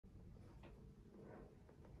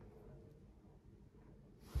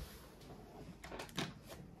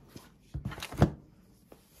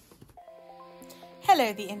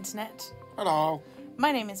Hello, the internet. Hello.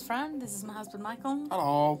 My name is Fran. This is my husband, Michael.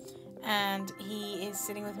 Hello. And he is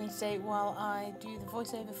sitting with me today while I do the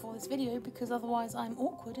voiceover for this video because otherwise I'm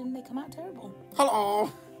awkward and they come out terrible. Hello.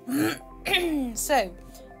 So,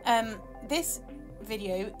 this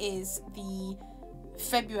video is the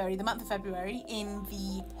month of February in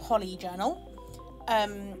the Holly journal.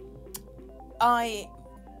 I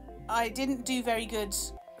didn't do very good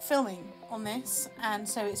filming on this, and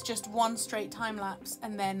so it's just one straight time lapse,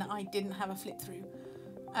 and then I didn't have a flip through.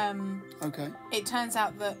 Okay. It turns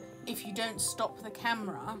out that if you don't stop the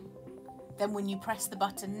camera, then when you press the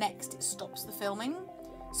button next, it stops the filming.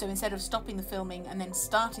 So instead of stopping the filming and then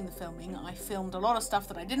starting the filming, I filmed a lot of stuff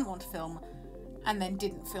that I didn't want to film and then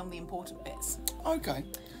didn't film the important bits. Okay.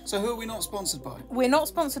 So who are we not sponsored by? We're not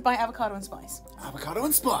sponsored by Avocado and Spice. Avocado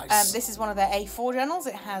and Spice. This is one of their A4 journals.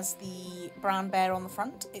 It has the brown bear on the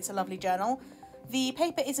front. It's a lovely journal. The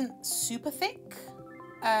paper isn't super thick,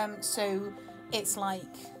 so it's like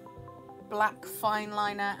black fine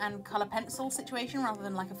liner and colour pencil situation rather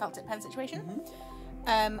than like a felt tip pen situation.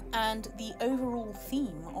 And the overall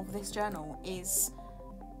theme of this journal is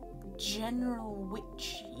general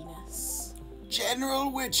witchiness.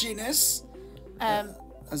 General witchiness?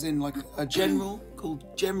 As in like a general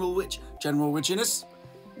called General Witch? General witchiness?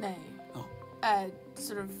 No. Oh.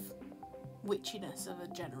 Sort of witchiness of a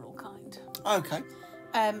general kind. Okay.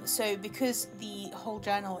 So because the whole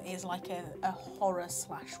journal is like a horror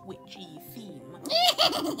 / witchy theme,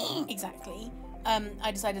 exactly,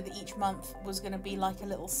 I decided that each month was going to be like a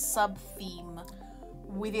little sub-theme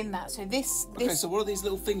within that. So this... Okay, so what are these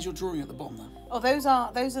little things you're drawing at the bottom there? Oh, those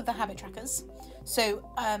are the habit trackers. So,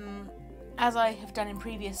 as I have done in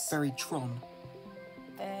previous... Very Tron.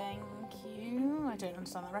 Thank you. I don't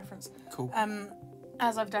understand that reference. Cool.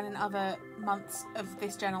 As I've done in other months of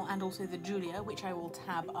this journal and also the Julia, which I will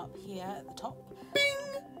tab up here at the top. Bing!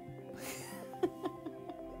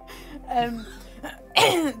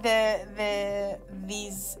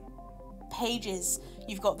 These pages,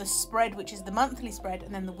 you've got the spread, which is the monthly spread,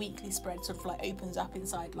 and then the weekly spread sort of like opens up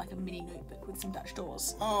inside like a mini notebook with some Dutch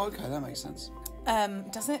doors. Oh, okay, that makes sense.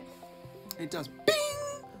 Doesn't it? It does. Bing!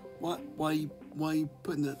 Why are you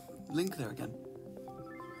putting the link there again?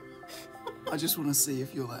 I just want to see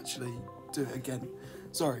if you'll actually do it again.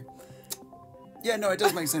 Sorry. Yeah, no, it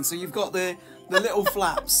does make sense. So you've got the little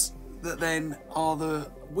flaps that then are the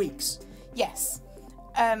weeks. Yes.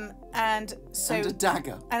 And so... And a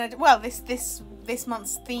dagger. And well, this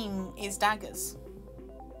month's theme is daggers.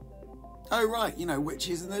 Oh, right. You know,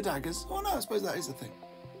 witches and their daggers. Oh, no, I suppose that is a thing.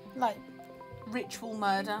 Like ritual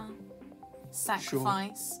murder,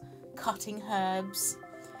 sacrifice, cutting herbs.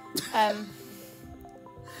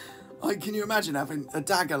 Can you imagine having a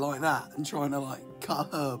dagger like that and trying to, like, cut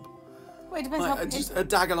a herb? Well, it depends Like, just a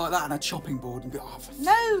dagger like that and a chopping board and be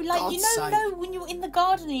no, like, God's you know, sake. no, when you're in the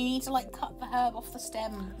garden and you need to, like, cut the herb off the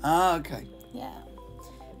stem. Ah, okay. Yeah.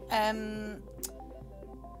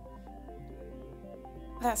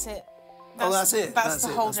 That's it. That's it. That's the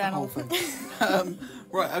it. whole That's journal. The whole thing.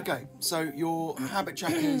 Right, okay. So your habit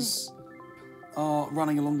trackers are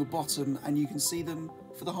running along the bottom and you can see them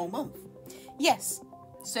for the whole month. Yes.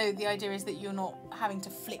 So the idea is that you're not having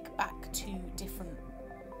to flick back to different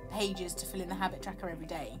pages to fill in the habit tracker every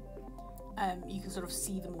day. You can sort of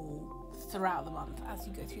see them all throughout the month as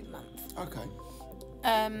you go through the month. Okay.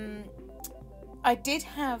 I did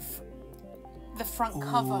have the front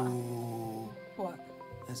cover. Ooh, What?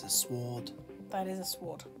 there's a sword. That is a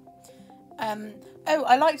sword. Oh,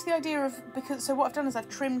 I liked the idea of, so what I've done is I've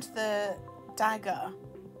trimmed the dagger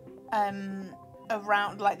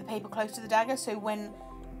around, like the paper close to the dagger, so when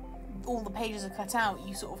all the pages are cut out,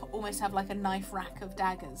 you sort of almost have like a knife rack of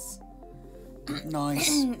daggers. Nice.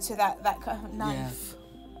 So that knife.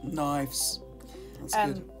 Yeah. Knives. That's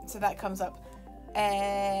good. So that comes up.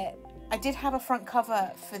 I did have a front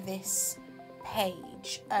cover for this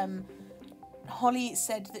page. Holly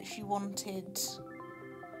said that she wanted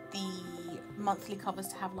the monthly covers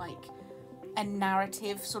to have like a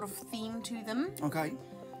narrative sort of theme to them. Okay.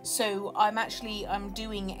 So I'm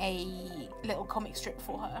doing a little comic strip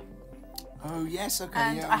for her. Oh yes, okay.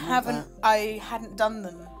 And yeah, I hadn't done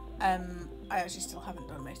them. I actually still haven't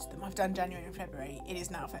done most of them. I've done January and February. It is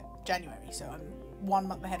now January, so I'm 1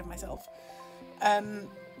 month ahead of myself.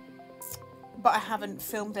 But I haven't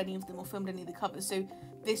filmed any of them or filmed any of the covers. So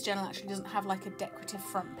this journal actually doesn't have like a decorative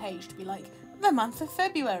front page to be like the month of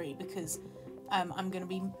February, because I'm going to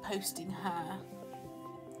be posting her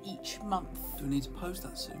each month. Do we need to post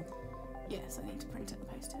that soon? Yes, I need to print it and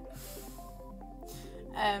post it.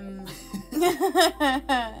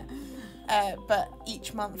 But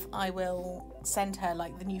each month I will send her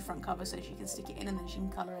like the new front cover so she can stick it in and then she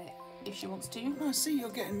can colour it if she wants to. I see you're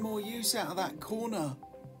getting more use out of that corner.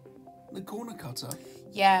 The corner cutter.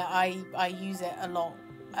 Yeah, I use it a lot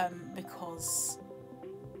because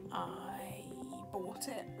I bought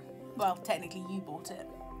it. Well, technically you bought it.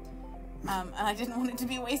 And I didn't want it to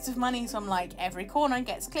be a waste of money, so I'm like, every corner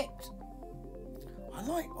gets clipped. I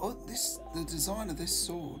like the design of this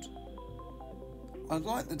sword. I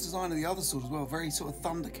like the design of the other sword as well. Very sort of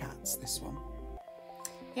Thundercats, this one.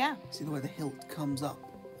 Yeah. See the way the hilt comes up?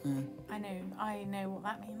 Yeah. I know what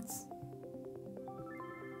that means.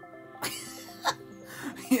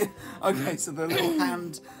 Yeah. Okay, so the little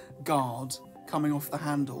hand guard coming off the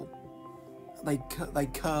handle, they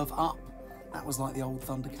curve up. That was like the old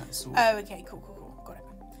Thundercat sword. Oh, okay, cool. Got it.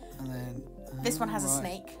 And then... This one has a right.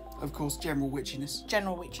 snake. Of course, general witchiness.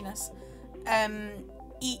 General witchiness.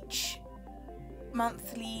 Each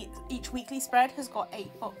weekly spread has got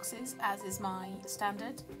 8 boxes, as is my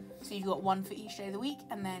standard. So you've got one for each day of the week,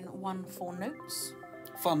 and then one for notes.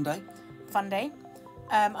 Fun day. Fun day.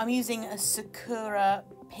 I'm using a Sakura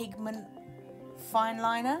pigment fine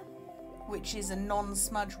liner, which is a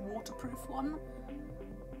non-smudge waterproof one.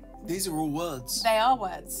 These are all words. They are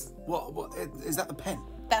words. What is that? The pen?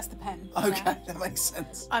 That's the pen. Okay, Yeah. that makes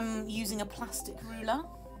sense. I'm using a plastic ruler.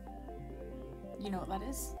 You know what that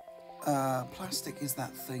is? Plastic is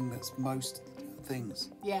that thing that's most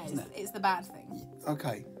things. Yeah, isn't it? it's the bad thing.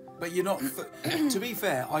 Okay, but you're not. To be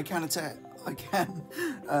fair, I can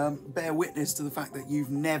bear witness to the fact that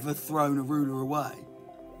you've never thrown a ruler away.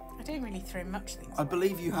 I don't really throw much things. I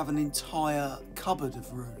believe you have an entire cupboard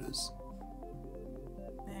of rulers.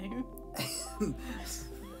 No.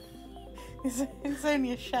 It's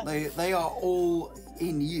only a shelf. They are all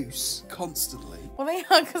in use constantly. Well, they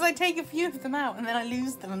are, because I take a few of them out and then I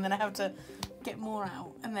lose them and then I have to get more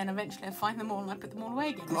out and then eventually I find them all and I put them all away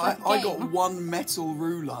again. It's like a I game. got one metal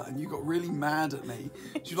ruler and you got really mad at me.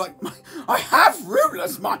 You're like, I have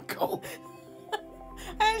rulers, Michael.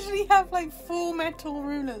 I actually have like 4 metal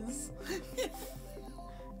rulers.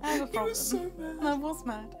 I have a problem. You were so mad. I was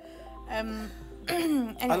mad.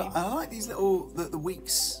 Anyway. I like these little the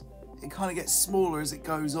weeks. It kind of gets smaller as it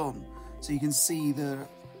goes on, so you can see the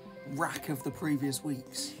rack of the previous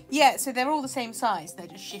weeks. Yeah, so they're all the same size. They're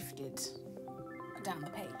just shifted down the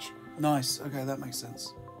page. Nice. Okay, that makes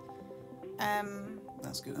sense.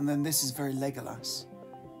 That's good. And then this is very Legolas.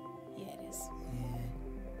 Yeah, it is. Yeah.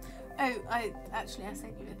 Oh, I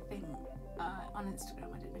sent you a thing on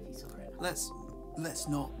Instagram. I don't know if you saw it. Let's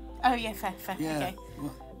not. Oh yeah, fair. Yeah. Okay.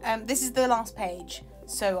 Well, This is the last page,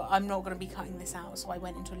 so I'm not going to be cutting this out. So I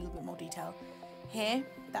went into a little bit more detail. Here,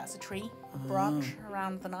 that's a tree branch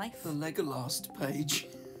around the knife. the Legolas page.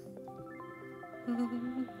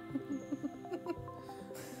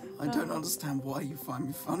 I don't understand why you find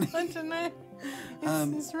me funny. I don't know.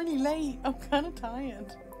 It's really late. I'm kind of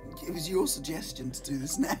tired. It was your suggestion to do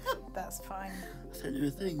this now. That's fine. I sent you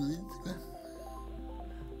a thing on Instagram.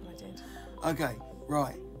 I did. Okay,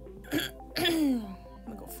 right.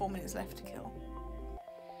 We've got 4 minutes left to kill.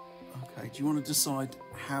 Okay, do you want to decide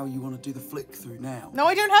how you want to do the flick through now? No,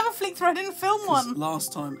 I don't have a flick through. I didn't film 'Cause one.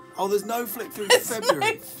 last time... Oh, there's no flick through There's February.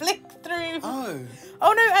 no flick through. Oh.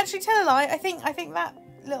 Oh no, actually, tell a lie. I think that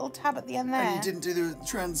little tab at the end there. And you didn't do the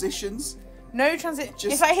transitions? No transit.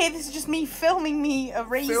 Just- If I hear this is just me filming me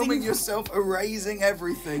erasing. Filming yourself erasing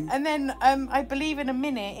everything. And then I believe in a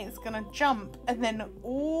minute it's gonna jump, and then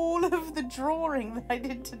all of the drawing that I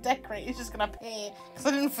did to decorate is just gonna appear because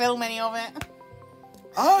I didn't film any of it.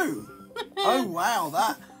 Oh! Oh, wow,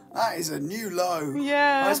 that is a new low.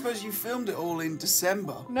 Yeah. I suppose you filmed it all in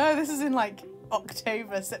December. No, this is in like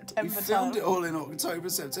October, September. You filmed time. it all in October,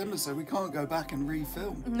 September, so we can't go back and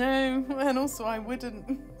refilm. No, and also I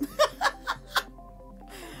wouldn't.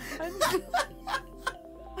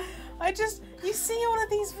 You see all of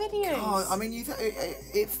these videos. God, I mean,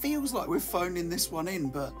 it feels like we're phoning this one in,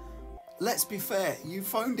 but let's be fair, you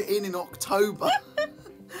phoned it in October.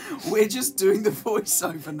 We're just doing the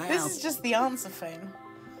voiceover now. This is just the answer phone.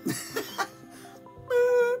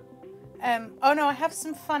 Oh no, I have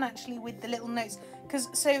some fun actually with the little notes.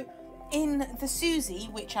 So in the Susie,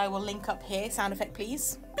 which I will link up here, sound effect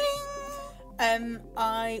please. Bing!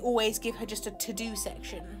 I always give her just a to-do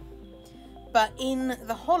section. But in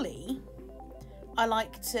the Holly, I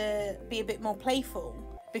like to be a bit more playful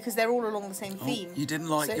because they're all along the same theme. You didn't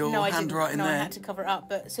like your no, I handwriting didn't. No, there? I had to cover it up.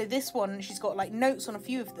 But so this one, she's got like notes on a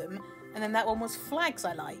few of them, and then that one was flags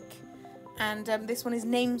I like, and this one is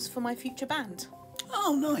names for my future band.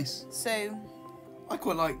 Oh, nice. So I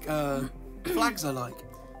quite like Flags I Like.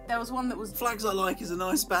 there was one that was Flags I Like is a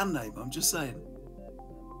nice band name, I'm just saying.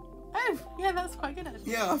 Oh, yeah, that's quite good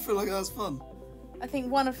actually. Yeah, I feel like that's fun. I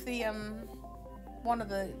think one of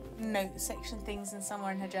the note section things in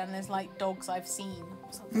somewhere in her journal is like dogs I've seen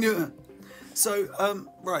or something. Yeah. So,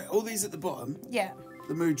 right, all these at the bottom, Yeah.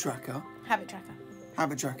 the mood tracker, Habit tracker.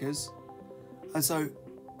 habit trackers, and so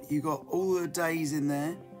you got all the days in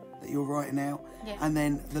there that you're writing out, Yeah. and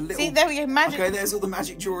then the little... See, there we go, magic. Okay, there's all the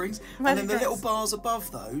magic drawings, and Magic then the little drawings. bars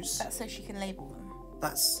above those, That's so she can label them.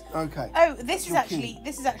 that's... Okay. Oh, this your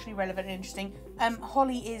is actually relevant and interesting.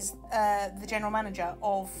 Holly is the general manager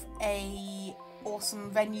of a awesome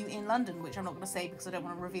venue in London, which I'm not going to say because I don't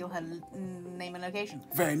want to reveal her name and location.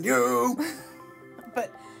 Venue!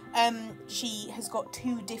 But she has got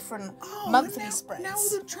 2 different monthly spreads. Now all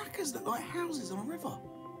the trackers look like houses on a river.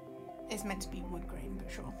 It's meant to be wood grain,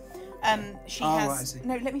 but sure. She Oh, has. right, I see.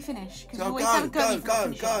 No, let me finish. Because you Go, always go, haven't got go, me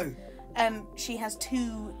from go, finishing. She has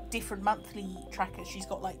 2 different monthly trackers. She's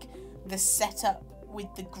got like the setup with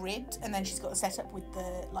the grid, and then she's got the setup with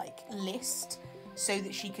the like list, so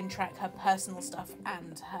that she can track her personal stuff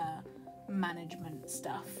and her management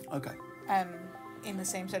stuff. Okay. In the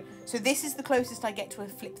same so this is the closest I get to a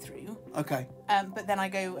flip through. Okay. But then I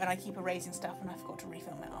go and I keep erasing stuff, and I forgot to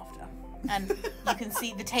refilm it after. And you can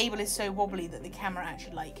see the table is so wobbly that the camera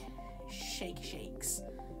actually like shakes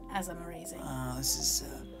as I'm erasing. This is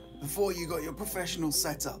before you got your professional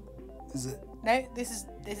setup, is it? No, this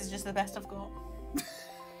is just the best I've got.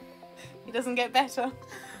 It doesn't get better.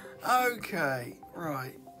 Okay,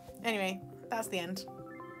 right. Anyway, that's the end.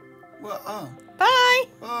 Well, Bye!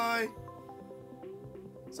 bye.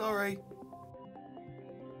 Sorry.